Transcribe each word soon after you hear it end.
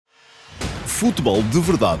Futebol de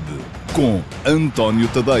Verdade com António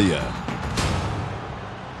Tadeia.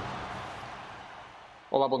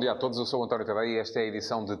 Olá, bom dia a todos. Eu sou o António Tadeia e esta é a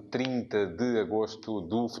edição de 30 de agosto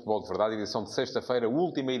do Futebol de Verdade, edição de sexta-feira,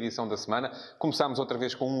 última edição da semana. Começámos outra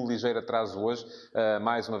vez com um ligeiro atraso hoje,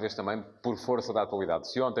 mais uma vez também por força da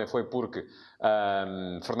atualidade. Se ontem foi porque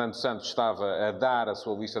Fernando Santos estava a dar a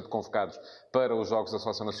sua lista de convocados para os Jogos da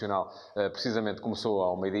Seleção Nacional, precisamente começou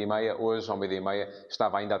ao meio-dia e meia. Hoje, ao meio-dia e meia,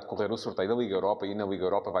 estava ainda a decorrer o sorteio da Liga Europa e na Liga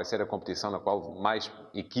Europa vai ser a competição na qual mais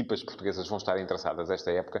equipas portuguesas vão estar interessadas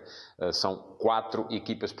esta época. São 4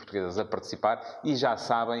 equipas portuguesas a participar e já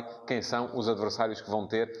sabem quem são os adversários que vão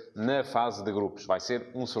ter na fase de grupos. Vai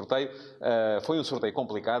ser um sorteio, foi um sorteio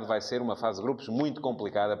complicado, vai ser uma fase de grupos muito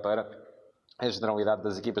complicada para a generalidade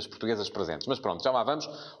das equipas portuguesas presentes. Mas pronto, já lá vamos.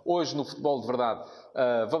 Hoje, no Futebol de Verdade,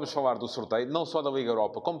 vamos falar do sorteio, não só da Liga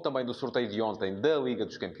Europa, como também do sorteio de ontem da Liga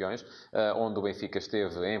dos Campeões, onde o Benfica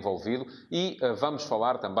esteve envolvido. E vamos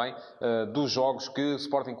falar também dos jogos que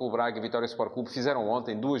Sporting Clube Braga e Vitória Sport Clube fizeram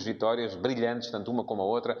ontem. 2 vitórias brilhantes, tanto uma como a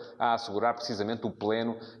outra, a assegurar precisamente o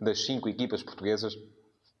pleno das 5 equipas portuguesas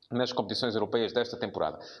nas competições europeias desta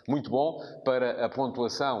temporada. Muito bom para a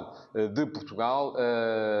pontuação de Portugal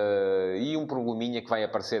e um probleminha que vai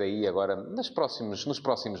aparecer aí agora nos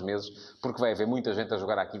próximos meses, porque vai haver muita gente a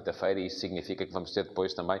jogar à quinta-feira e isso significa que vamos ter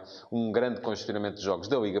depois também um grande congestionamento de jogos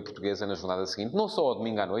da Liga Portuguesa na jornada seguinte, não só ao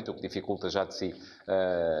domingo à noite, o que dificulta já de si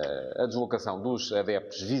a deslocação dos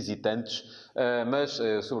adeptos visitantes, mas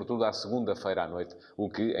sobretudo à segunda-feira à noite, o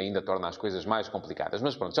que ainda torna as coisas mais complicadas.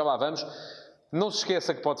 Mas pronto, já lá vamos. Não se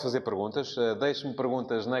esqueça que pode fazer perguntas. Deixe-me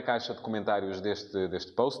perguntas na caixa de comentários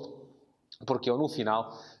deste post, porque eu, no final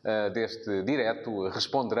deste direto,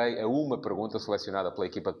 responderei a uma pergunta selecionada pela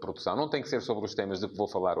equipa de produção. Não tem que ser sobre os temas de que vou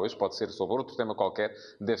falar hoje, pode ser sobre outro tema qualquer,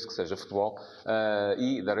 desde que seja futebol,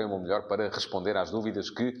 e darei o meu melhor para responder às dúvidas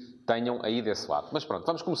que tenham aí desse lado. Mas pronto,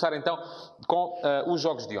 vamos começar então com os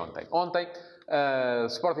jogos de ontem. Ontem,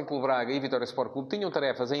 Sporting Clube Braga e Vitória Sport Clube tinham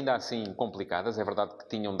tarefas ainda assim complicadas. É verdade que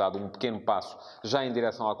tinham dado um pequeno passo já em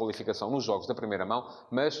direção à qualificação nos jogos da primeira mão,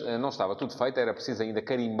 mas não estava tudo feito, era preciso ainda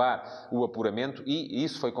carimbar o apuramento e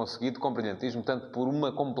isso foi conseguido com brilhantismo, tanto por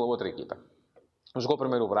uma como pela outra equipa. Jogou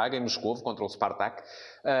primeiro o Braga, em Moscovo, contra o Spartak.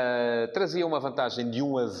 Trazia uma vantagem de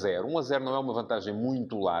 1-0. 1-0 não é uma vantagem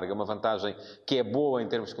muito larga, é uma vantagem que é boa em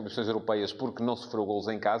termos de competições europeias porque não sofreu golos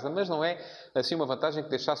em casa, mas não é assim uma vantagem que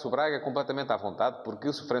deixasse o Braga completamente à vontade,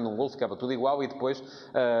 porque sofrendo um golo ficava tudo igual e depois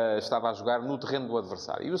estava a jogar no terreno do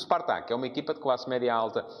adversário. E o Spartak é uma equipa de classe média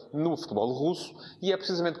alta no futebol russo e é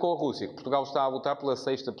precisamente com a Rússia que Portugal está a lutar pela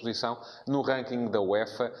 6ª posição no ranking da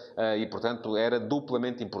UEFA e, portanto, era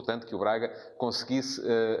duplamente importante que o Braga conseguisse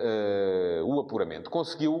o apuramento.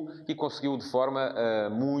 Conseguiu de forma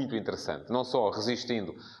muito interessante. Não só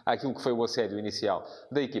resistindo àquilo que foi o assédio inicial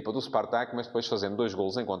da equipa do Spartak, mas depois fazendo 2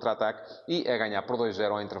 golos em contra-ataque e a ganhar por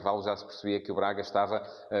 2-0 ao intervalo. Já se percebia que o Braga estava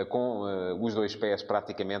com os 2 pés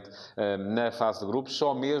praticamente na fase de grupos.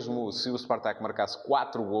 Só mesmo se o Spartak marcasse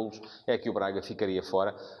 4 golos é que o Braga ficaria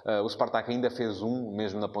fora. O Spartak ainda fez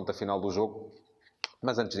mesmo na ponta final do jogo.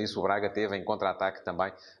 Mas antes disso, o Braga teve em contra-ataque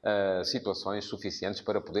também situações suficientes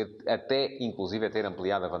para poder até, inclusive, ter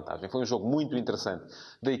ampliado a vantagem. Foi um jogo muito interessante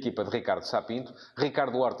da equipa de Ricardo Sá Pinto.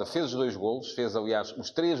 Ricardo Horta fez os 2 golos, fez, aliás, os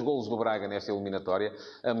 3 golos do Braga nesta eliminatória,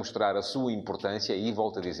 a mostrar a sua importância e,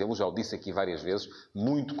 volto a dizê-lo, já o disse aqui várias vezes,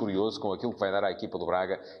 muito curioso com aquilo que vai dar à equipa do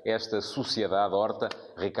Braga esta sociedade Horta,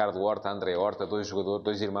 Ricardo Horta, André Horta,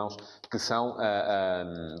 2 irmãos que são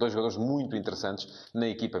 2 jogadores muito interessantes na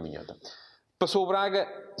equipa minhota. Passou o Braga,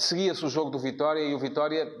 seguia-se o jogo do Vitória e o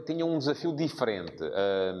Vitória tinha um desafio diferente.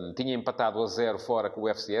 Tinha empatado a 0 fora com o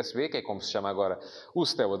FCSB, que é como se chama agora o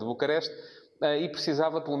Steaua de Bucareste, e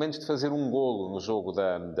precisava pelo menos de fazer um golo no jogo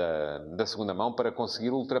da segunda mão para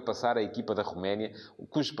conseguir ultrapassar a equipa da Roménia,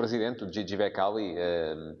 cujo presidente, o Gigi Becali,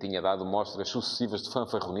 tinha dado mostras sucessivas de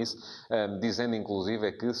fanfarronice, dizendo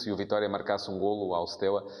inclusive que se o Vitória marcasse um golo ao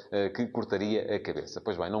Steaua, que cortaria a cabeça.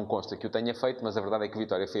 Pois bem, não consta que o tenha feito, mas a verdade é que o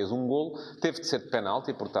Vitória fez um golo, teve de ser de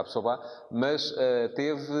penalti por Tapsoba, mas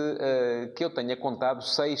teve, que eu tenha contado,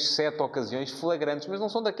 6, 7 ocasiões flagrantes, mas não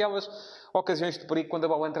são daquelas ocasiões de perigo quando a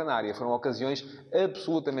bola entra na área. Foram ocasiões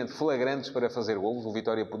absolutamente flagrantes para fazer golos. O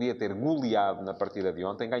Vitória podia ter goleado na partida de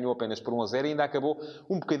ontem. Ganhou apenas por 1-0 e ainda acabou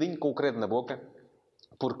um bocadinho com o credo na boca,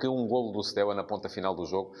 porque um golo do Steaua na ponta final do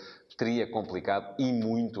jogo teria complicado e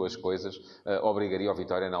muito as coisas, obrigaria o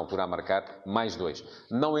Vitória na altura a marcar mais 2.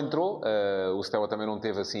 Não entrou, o Steaua também não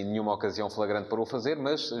teve assim nenhuma ocasião flagrante para o fazer,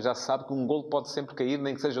 mas já se sabe que um golo pode sempre cair,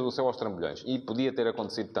 nem que seja do céu aos trambolhões, e podia ter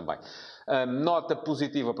acontecido também. Nota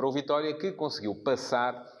positiva para o Vitória, que conseguiu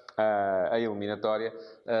passar a eliminatória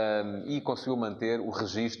e conseguiu manter o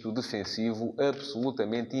registro defensivo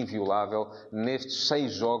absolutamente inviolável nestes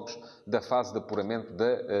 6 jogos da fase de apuramento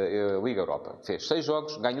da Liga Europa. Fez 6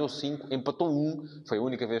 jogos, ganhou 5, empatou 1, foi a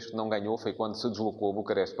única vez que não ganhou, foi quando se deslocou a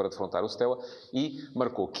Bucareste para defrontar o Steaua, e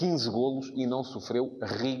marcou 15 golos e não sofreu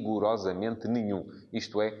rigorosamente nenhum.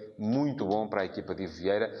 Isto é muito bom para a equipa de Ivo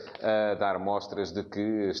Vieira, dar mostras de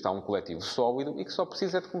que está um coletivo sólido e que só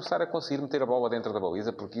precisa de começar a conseguir meter a bola dentro da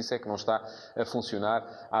baliza, porque isso é que não está a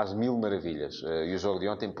funcionar às mil maravilhas. E o jogo de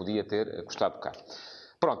ontem podia ter custado caro.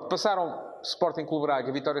 Pronto, passaram Sporting Clube Braga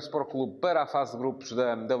e Vitória Sport Clube para a fase de grupos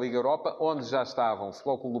da Liga Europa, onde já estavam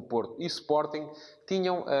Futebol Clube do Porto e Sporting.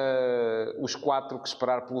 Tinham os 4 que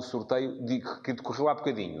esperar pelo sorteio, que decorreu há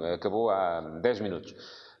bocadinho, acabou há 10 minutos.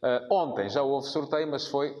 Ontem já houve sorteio, mas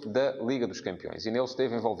foi da Liga dos Campeões. E nele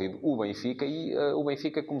esteve envolvido o Benfica. E o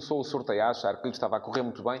Benfica começou o sorteio a achar que lhe estava a correr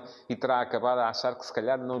muito bem e terá acabado a achar que se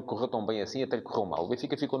calhar não lhe correu tão bem assim, até lhe correu mal. O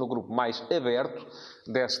Benfica ficou no grupo mais aberto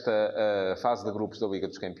desta fase de grupos da Liga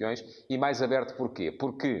dos Campeões. E mais aberto porquê?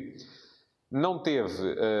 Porque não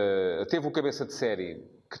teve o cabeça de série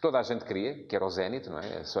que toda a gente queria, que era o Zenit, não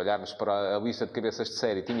é? Se olharmos para a lista de cabeças de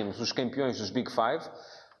série, tínhamos os campeões dos Big Five: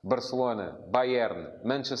 Barcelona, Bayern,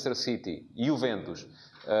 Manchester City, Juventus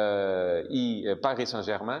e Paris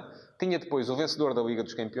Saint-Germain. Tinha depois o vencedor da Liga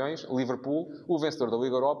dos Campeões, Liverpool, o vencedor da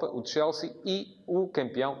Liga Europa, o Chelsea, e o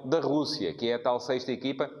campeão da Rússia, que é a tal 6ª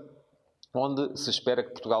equipa, onde se espera que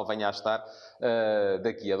Portugal venha a estar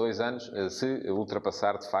daqui a 2 anos, se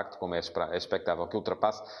ultrapassar, de facto, como é expectável que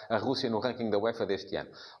ultrapasse, a Rússia no ranking da UEFA deste ano.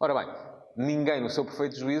 Ora bem, ninguém, no seu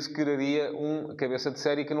perfeito juízo, quereria um cabeça de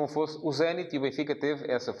série que não fosse o Zenit, e o Benfica teve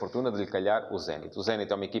essa fortuna de lhe calhar o Zenit. O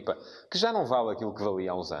Zenit é uma equipa que já não vale aquilo que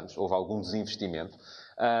valia há uns anos, houve algum desinvestimento.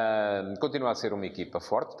 Continua a ser uma equipa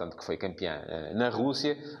forte, tanto que foi campeã na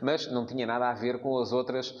Rússia, mas não tinha nada a ver com as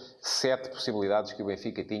outras 7 possibilidades que o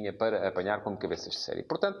Benfica tinha para apanhar como cabeças de série.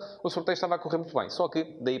 Portanto, o sorteio estava a correr muito bem, só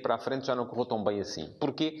que daí para a frente já não correu tão bem assim.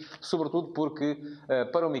 Porquê? Sobretudo porque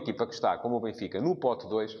para uma equipa que está, como o Benfica, no pote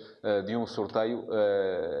 2 de um sorteio,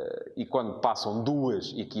 e quando passam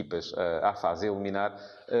 2 equipas à fase a eliminar,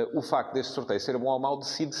 o facto deste sorteio ser bom ou mau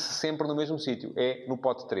decide-se sempre no mesmo sítio, é no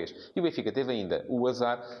pote 3. E o Benfica teve ainda o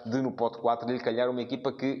azar de, no pote 4, lhe calhar uma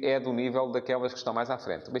equipa que é do nível daquelas que estão mais à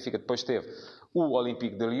frente. O Benfica depois teve o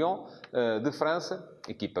Olympique de Lyon, de França,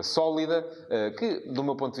 equipa sólida, que, do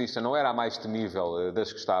meu ponto de vista, não era a mais temível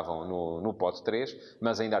das que estavam no pote 3,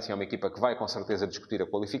 mas ainda assim é uma equipa que vai, com certeza, discutir a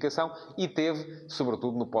qualificação, e teve,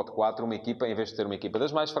 sobretudo no pote 4, uma equipa, em vez de ter uma equipa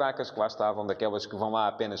das mais fracas, que lá estavam, daquelas que vão lá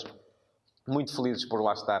apenas muito felizes por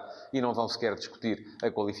lá estar e não vão sequer discutir a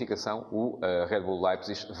qualificação, o Red Bull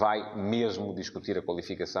Leipzig vai mesmo discutir a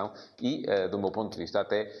qualificação e, do meu ponto de vista,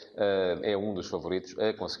 até é um dos favoritos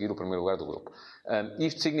a conseguir o primeiro lugar do grupo.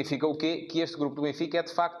 Isto significa o quê? Que este grupo do Benfica é,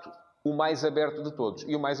 de facto, o mais aberto de todos.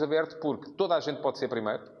 E o mais aberto porque toda a gente pode ser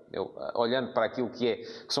primeiro. Eu, olhando para aquilo que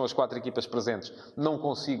são as 4 equipas presentes, não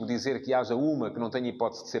consigo dizer que haja uma que não tenha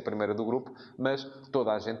hipótese de ser primeira do grupo, mas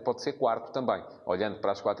toda a gente pode ser quarto também. Olhando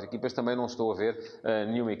para as 4 equipas, também não estou a ver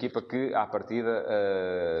nenhuma equipa que, à partida,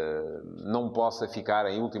 não possa ficar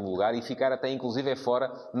em último lugar e ficar até, inclusive,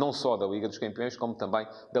 fora, não só da Liga dos Campeões, como também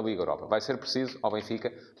da Liga Europa. Vai ser preciso, ao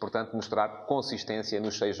Benfica, portanto, mostrar consistência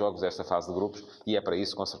nos 6 jogos desta fase de grupos, e é para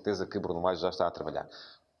isso, com certeza, que Bruno Lage já está a trabalhar.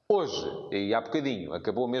 Hoje, e há bocadinho,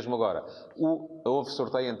 acabou mesmo agora, houve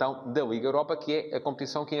sorteio então da Liga Europa, que é a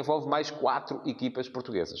competição que envolve mais 4 equipas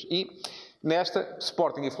portuguesas. E nesta,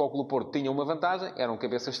 Sporting e Futebol Clube do Porto tinham uma vantagem, eram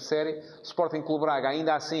cabeças de série. Sporting Clube Braga,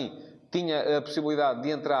 ainda assim, tinha a possibilidade de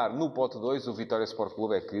entrar no pote 2. O Vitória Sport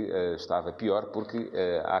Clube é que estava pior, porque,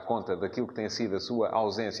 à conta daquilo que tem sido a sua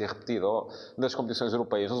ausência repetida nas competições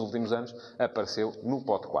europeias nos últimos anos, apareceu no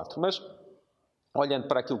pote 4. Mas, olhando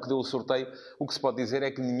para aquilo que deu o sorteio, o que se pode dizer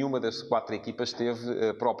é que nenhuma das 4 equipas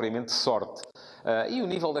teve propriamente sorte. E o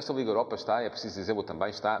nível desta Liga Europa é preciso dizer-o também,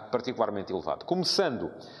 está particularmente elevado.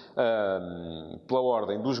 Começando pela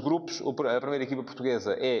ordem dos grupos, a primeira equipa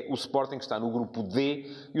portuguesa é o Sporting, que está no grupo D,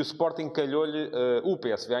 e o Sporting calhou-lhe o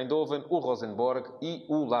PSV Eindhoven, o Rosenborg e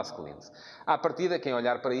o Lask Linz. À partida, quem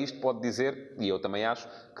olhar para isto pode dizer, e eu também acho,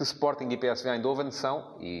 que Sporting e PSV Eindhoven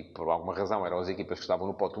são, e por alguma razão eram as equipas que estavam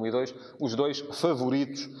no pote 1 e 2, os 2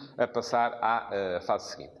 favoritos a passar à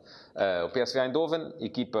fase seguinte. O PSV Eindhoven,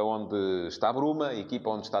 equipa onde está Bruma, equipa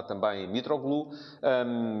onde está também Mitroglou,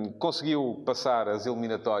 conseguiu passar as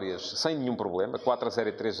eliminatórias sem nenhum problema, 4-0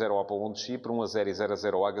 e 3-0 ao Apollon de Chipre, 1-0 e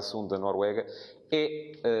 0-0 ao Hagassund da Noruega,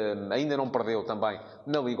 ainda não perdeu também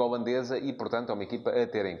na Liga Holandesa e, portanto, é uma equipa a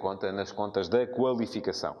ter em conta nas contas da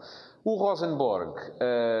qualificação. O Rosenborg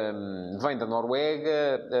vem da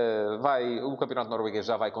Noruega, o campeonato norueguês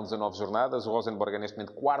já vai com 19 jornadas, o Rosenborg é neste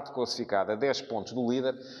momento quarto classificado a 10 pontos do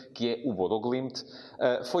líder, que é o Bodo Glimt.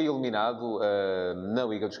 Foi eliminado na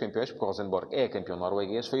Liga dos Campeões, porque o Rosenborg é campeão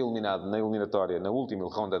norueguês, foi eliminado na eliminatória, na última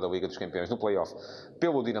ronda da Liga dos Campeões, no play-off,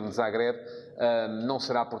 pelo Dinamo de Zagreb. Não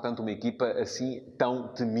será, portanto, uma equipa assim tão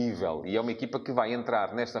temível. E é uma equipa que vai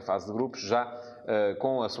entrar nesta fase de grupos já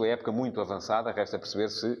com a sua época muito avançada. Resta perceber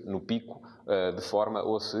se no pico de forma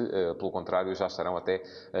ou se, pelo contrário, já estarão até,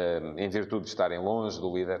 em virtude de estarem longe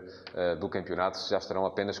do líder do campeonato, já estarão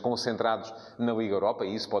apenas concentrados na Liga Europa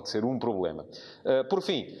e isso pode ser um problema. Por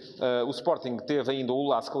fim, o Sporting teve ainda o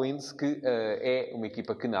Lask Linz, que é uma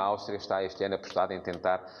equipa que na Áustria está este ano apostada em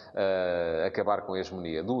tentar acabar com a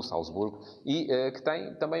hegemonia do Salzburgo e que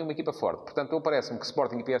tem também uma equipa forte. Portanto, parece-me que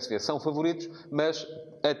Sporting e PSV são favoritos, mas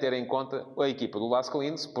a ter em conta a equipa do Lask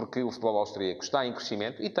Linz, porque o futebol austríaco está em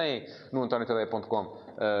crescimento e tem no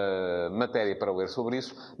antoniotadeia.com matéria para ler sobre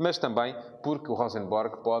isso, mas também porque o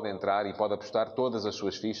Rosenborg pode entrar e pode apostar todas as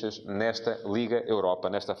suas fichas nesta Liga Europa,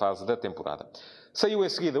 nesta fase da temporada. Saiu em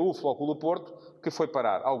seguida o Futebol Clube do Porto, que foi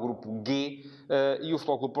parar ao grupo G, e o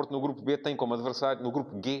Futebol Clube do Porto no grupo B tem como adversário, no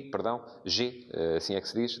grupo G, assim é que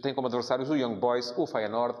se diz, tem como adversários o Young Boys, o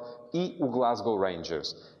Feyenoord e o Glasgow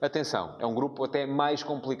Rangers. Atenção, é um grupo até mais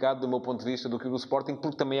complicado do meu ponto de vista do que o do Sporting,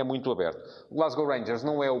 porque também é muito aberto. O Glasgow Rangers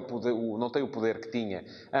não tem o poder que tinha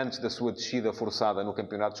antes da sua descida forçada no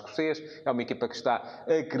campeonato escocês. É uma equipa que está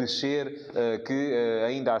a crescer, que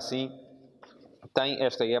ainda assim tem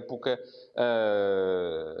esta época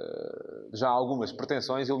já algumas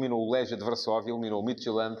pretensões. Eliminou o Legia de Varsóvia, eliminou o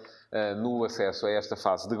Midtjylland no acesso a esta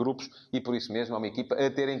fase de grupos e por isso mesmo é uma equipa a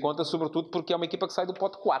ter em conta, sobretudo porque é uma equipa que sai do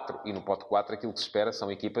pote 4 e no pote 4 aquilo que se espera são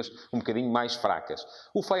equipas um bocadinho mais fracas.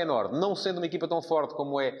 O Feyenoord, não sendo uma equipa tão forte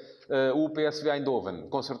como é o PSV Eindhoven,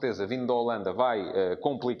 com certeza vindo da Holanda vai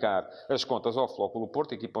complicar as contas ao Futebol Clube do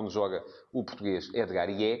Porto, a equipa onde joga o português Edgar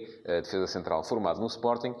Ié, defesa central formado no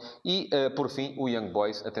Sporting, e por fim o Young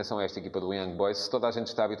Boys. Atenção a esta equipa do Young Boys, se toda a gente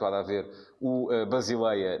está habituada a ver o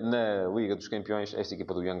Basileia na Liga dos Campeões, esta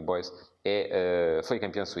equipa do Young Boys foi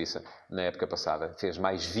campeã suíça na época passada. Fez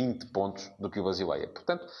mais 20 pontos do que o Basileia.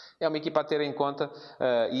 Portanto, é uma equipa a ter em conta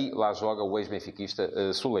e lá joga o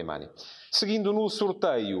ex-benfiquista Suleimani. Seguindo no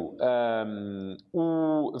sorteio,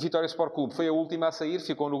 o Vitória Sport Clube foi a última a sair,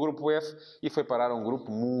 ficou no grupo F e foi parar a um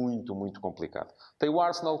grupo muito, muito complicado. Tem o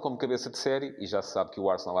Arsenal como cabeça de série, e já se sabe que o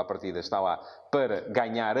Arsenal à partida está lá para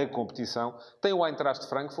ganhar a competição. Tem o Eintracht de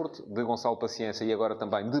Frankfurt, de Gonçalo Paciência e agora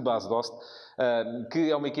também de Bas Dost, que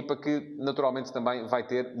é uma equipa que naturalmente também vai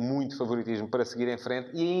ter muito favoritismo para seguir em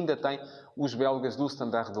frente, e ainda tem os belgas do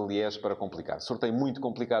Standard de Liège para complicar. Sorteio muito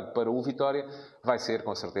complicado para o Vitória, vai ser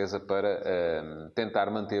com certeza para tentar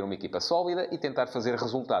manter uma equipa sólida e tentar fazer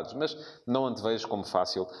resultados, mas não antevejo como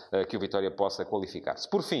fácil que o Vitória possa qualificar-se.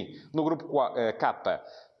 Por fim, no grupo K,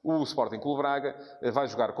 o Sporting Clube Braga vai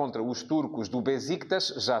jogar contra os turcos do Besiktas,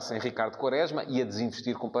 já sem Ricardo Quaresma, e a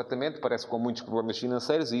desinvestir completamente, parece com muitos problemas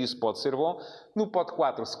financeiros, e isso pode ser bom. No pote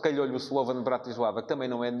 4, se calhou-lhe o Slovan Bratislava, que também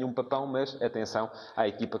não é nenhum papão, mas atenção à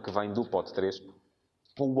equipa que vem do pote 3.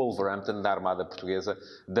 O Wolverhampton, da Armada Portuguesa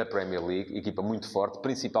da Premier League, equipa muito forte,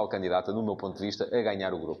 principal candidata, no meu ponto de vista, a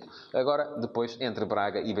ganhar o grupo. Agora, depois, entre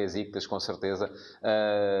Braga e Besiktas, com certeza,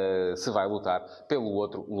 se vai lutar pelo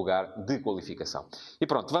outro lugar de qualificação. E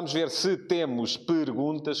pronto, vamos ver se temos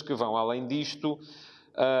perguntas que vão além disto.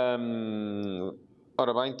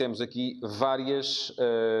 Ora bem, temos aqui várias.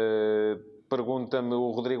 Pergunta-me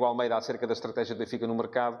o Rodrigo Almeida acerca da estratégia do Benfica no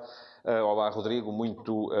mercado. Olá, Rodrigo.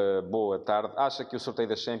 Muito boa tarde. Acha que o sorteio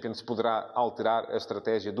da Champions poderá alterar a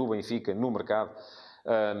estratégia do Benfica no mercado?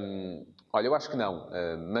 Olha, eu acho que não.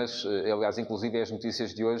 Mas, aliás, inclusive as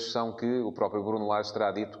notícias de hoje são que o próprio Bruno Lage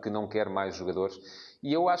terá dito que não quer mais jogadores.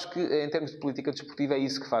 E eu acho que, em termos de política desportiva, é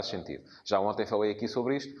isso que faz sentido. Já ontem falei aqui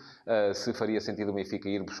sobre isto. Se faria sentido o Benfica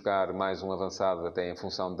ir buscar mais um avançado, até em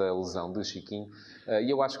função da lesão de Chiquinho. E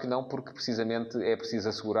eu acho que não, porque, precisamente, é preciso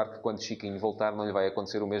assegurar que, quando Chiquinho voltar, não lhe vai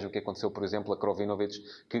acontecer o mesmo que aconteceu, por exemplo, a Krovinovic,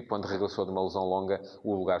 que, quando regressou de uma lesão longa,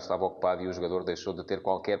 o lugar estava ocupado e o jogador deixou de ter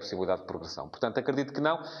qualquer possibilidade de progressão. Portanto, acredito que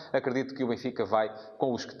não. Acredito que o Benfica vai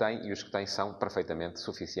com os que tem, e os que tem são perfeitamente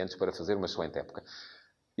suficientes para fazer uma excelente época.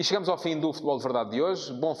 E chegamos ao fim do Futebol de Verdade de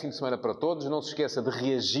hoje. Bom fim de semana para todos. Não se esqueça de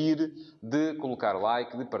reagir, de colocar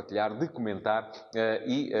like, de partilhar, de comentar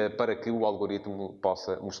para que o algoritmo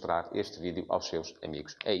possa mostrar este vídeo aos seus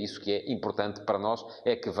amigos. É isso que é importante para nós,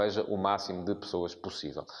 é que veja o máximo de pessoas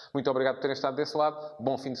possível. Muito obrigado por terem estado desse lado.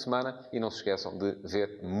 Bom fim de semana e não se esqueçam de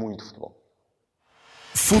ver muito futebol.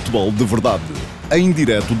 Futebol de Verdade, em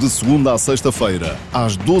direto de segunda a sexta-feira,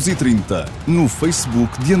 às 12h30, no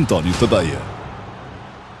Facebook de António Tadeia.